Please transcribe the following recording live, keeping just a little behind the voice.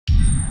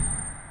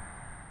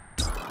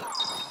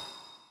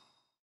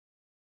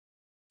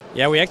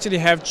Yeah, we actually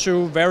have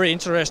two very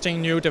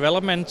interesting new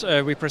developments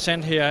we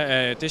present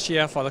here this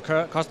year for the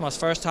customers'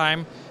 first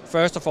time.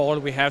 First of all,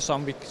 we have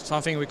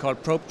something we call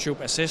Probe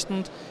Tube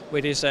Assistant,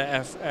 which is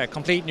a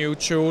complete new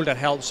tool that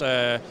helps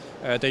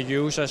the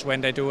users when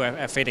they do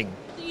a fitting.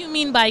 What do you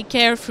mean by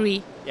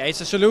carefree? Yeah,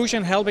 it's a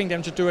solution helping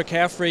them to do a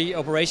carefree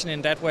operation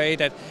in that way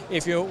that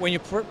when you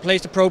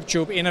place the probe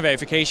tube in a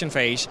verification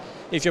phase,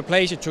 if you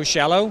place it too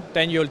shallow,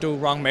 then you'll do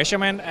wrong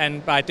measurement,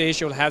 and by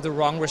this you'll have the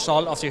wrong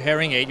result of your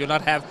hearing aid. You'll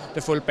not have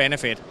the full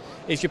benefit.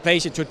 If you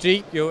place it too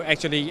deep, you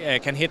actually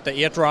can hit the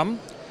eardrum,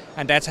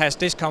 and that has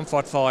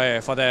discomfort for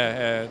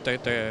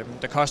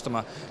the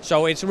customer.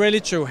 So it's really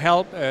to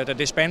help the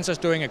dispensers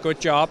doing a good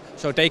job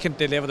so they can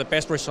deliver the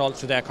best results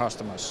to their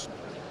customers.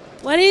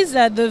 What is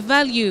the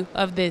value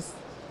of this?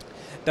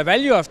 The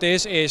value of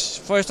this is,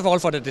 first of all,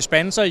 for the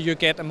dispenser, you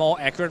get a more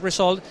accurate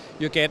result.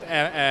 You get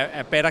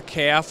a better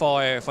care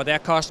for their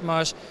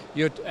customers.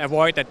 You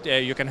avoid that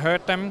you can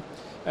hurt them.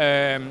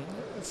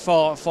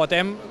 For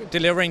them,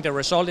 delivering the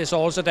result is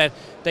also that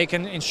they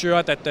can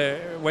ensure that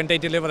when they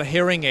deliver the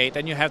hearing aid,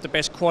 then you have the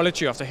best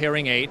quality of the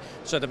hearing aid,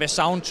 so the best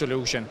sound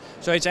solution.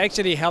 So it's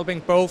actually helping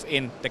both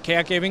in the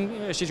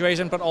caregiving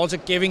situation, but also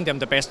giving them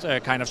the best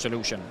kind of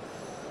solution.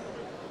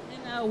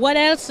 And what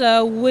else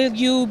will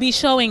you be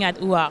showing at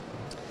EUHA?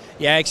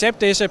 Yeah, except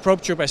this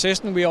Probe Tube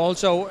Assistant, we're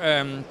also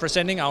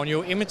presenting our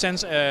new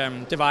immittance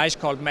device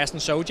called Mass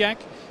and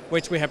Zodiac,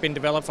 which we have been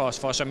developed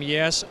for some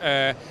years,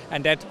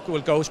 and that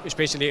will go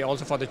especially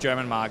also for the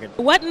German market.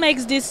 What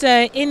makes this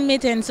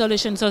immittance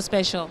solution so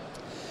special?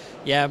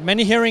 Yeah,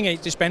 many hearing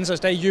aid dispensers,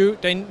 they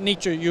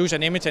need to use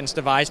an immittance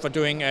device for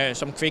doing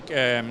some quick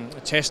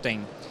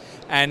testing.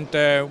 And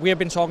we have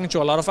been talking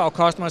to a lot of our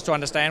customers to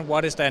understand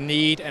what is their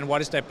need and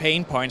what is their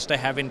pain points they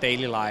have in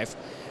daily life.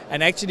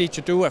 And actually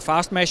to do a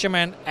fast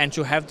measurement and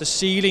to have the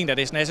sealing that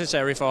is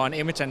necessary for an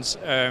immittance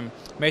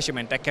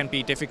measurement, that can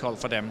be difficult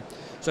for them.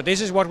 So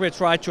this is what we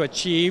try to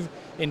achieve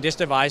in this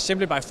device,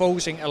 simply by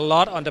focusing a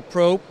lot on the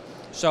probe,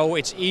 so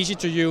it's easy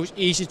to use,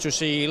 easy to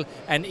seal,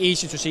 and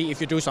easy to see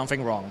if you do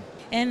something wrong.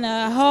 And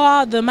how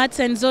are the Mass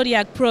and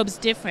Zodiac probes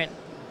different?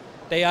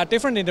 They are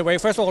different in the way,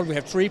 first of all, we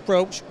have three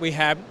probes. We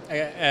have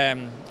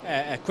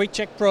a quick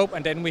check probe,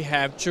 and then we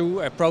have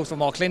two probes for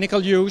more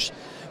clinical use.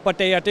 But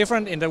they are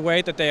different in the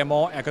way that they are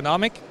more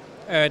ergonomic,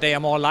 they are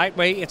more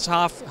lightweight, it's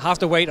half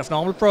the weight of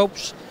normal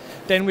probes.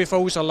 Then we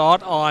focus a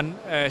lot on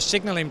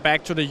signaling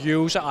back to the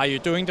user, are you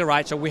doing the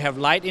right? So we have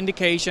light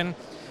indication,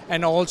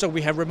 and also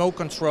we have remote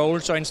control.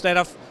 So instead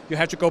of you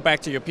have to go back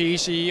to your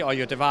PC or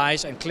your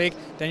device and click,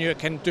 then you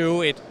can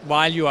do it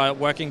while you are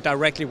working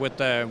directly with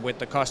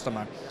the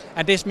customer.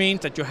 And this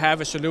means that you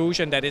have a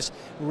solution that is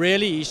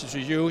really easy to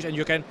use,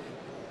 and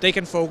they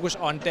can focus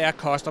on their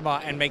customer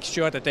and make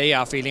sure that they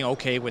are feeling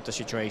okay with the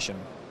situation.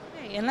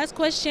 Okay, and last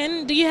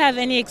question, do you have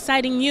any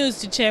exciting news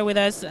to share with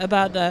us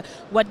about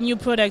what new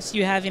products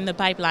you have in the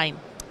pipeline?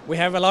 We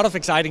have a lot of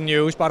exciting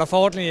news, but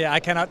unfortunately I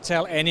cannot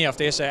tell any of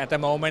this at the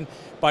moment.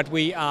 But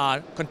we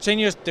are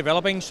continuously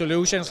developing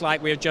solutions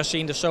like we have just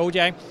seen the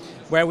Zodiac,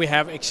 where we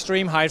have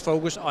extreme high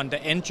focus on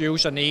the end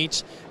user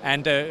needs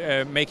and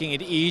making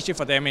it easy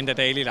for them in the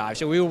daily life.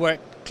 So we will work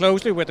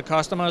closely with the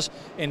customers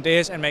in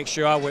this and make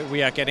sure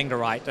we are getting the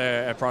right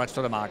products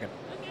to the market.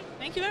 Okay,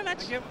 thank you very much.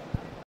 Thank you.